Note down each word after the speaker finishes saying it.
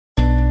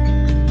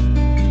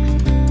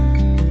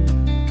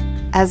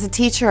As a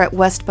teacher at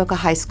West Boca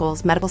High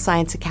School's Medical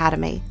Science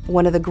Academy,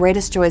 one of the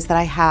greatest joys that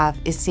I have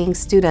is seeing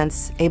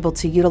students able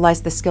to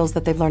utilize the skills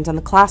that they've learned in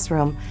the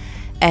classroom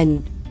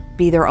and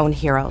be their own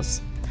heroes.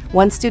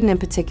 One student in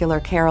particular,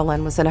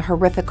 Carolyn, was in a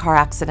horrific car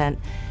accident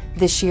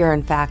this year,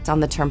 in fact,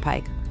 on the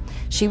turnpike.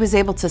 She was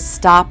able to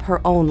stop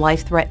her own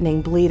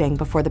life-threatening bleeding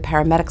before the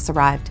paramedics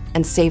arrived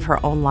and save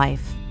her own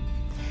life.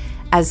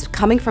 As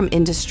coming from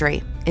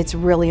industry, it's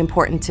really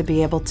important to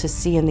be able to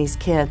see in these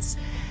kids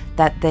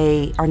that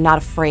they are not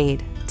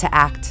afraid to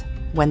act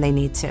when they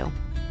need to.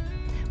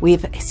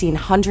 We've seen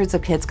hundreds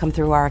of kids come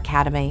through our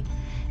academy,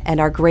 and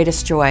our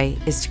greatest joy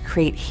is to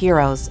create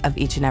heroes of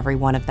each and every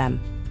one of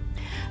them.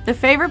 The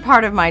favorite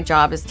part of my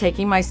job is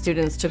taking my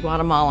students to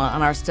Guatemala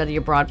on our study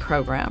abroad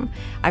program.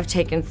 I've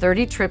taken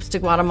 30 trips to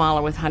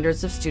Guatemala with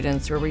hundreds of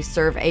students where we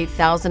serve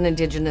 8,000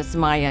 indigenous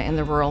Maya in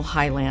the rural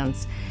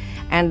highlands.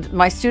 And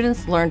my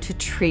students learn to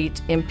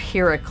treat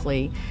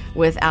empirically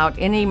without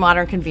any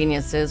modern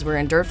conveniences. We're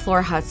in dirt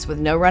floor huts with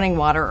no running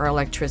water or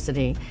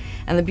electricity.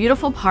 And the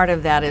beautiful part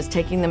of that is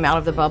taking them out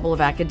of the bubble of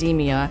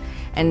academia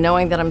and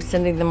knowing that I'm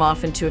sending them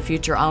off into a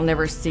future I'll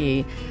never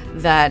see,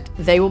 that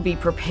they will be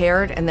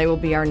prepared and they will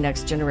be our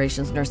next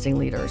generation's nursing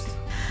leaders.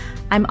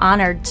 I'm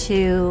honored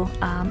to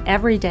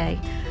every day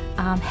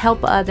help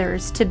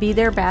others to be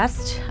their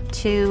best,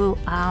 to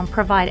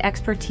provide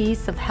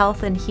expertise of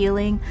health and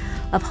healing,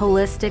 of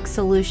holistic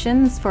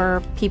solutions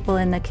for people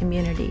in the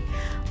community.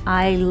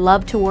 I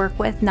love to work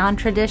with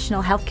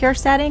non-traditional healthcare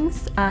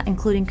settings,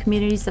 including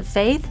communities of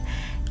faith,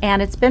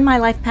 and it's been my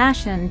life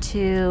passion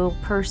to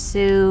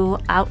pursue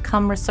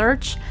outcome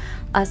research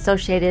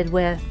associated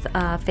with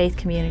faith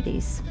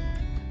communities.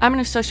 I'm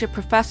an associate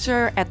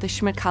professor at the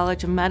Schmidt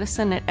College of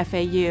Medicine at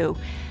FAU.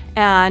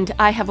 And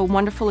I have a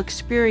wonderful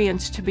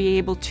experience to be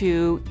able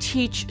to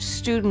teach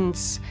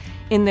students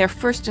in their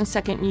first and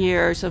second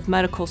years of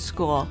medical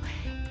school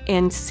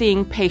in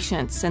seeing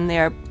patients and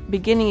their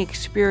beginning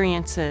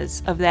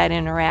experiences of that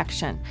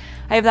interaction.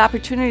 I have the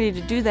opportunity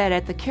to do that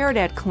at the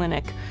Caridad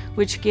Clinic,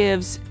 which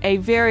gives a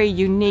very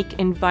unique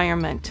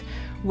environment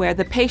where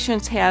the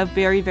patients have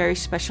very, very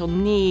special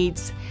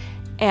needs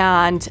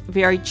and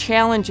very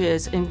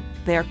challenges in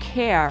their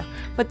care,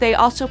 but they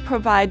also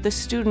provide the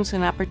students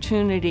an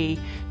opportunity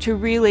to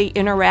really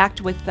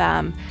interact with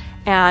them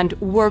and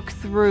work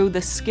through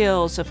the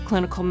skills of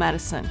clinical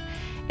medicine.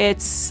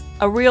 It's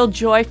a real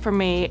joy for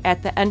me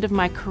at the end of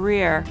my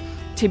career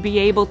to be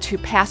able to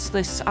pass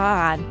this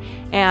on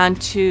and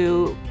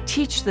to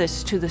teach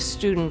this to the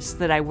students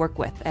that I work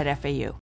with at FAU.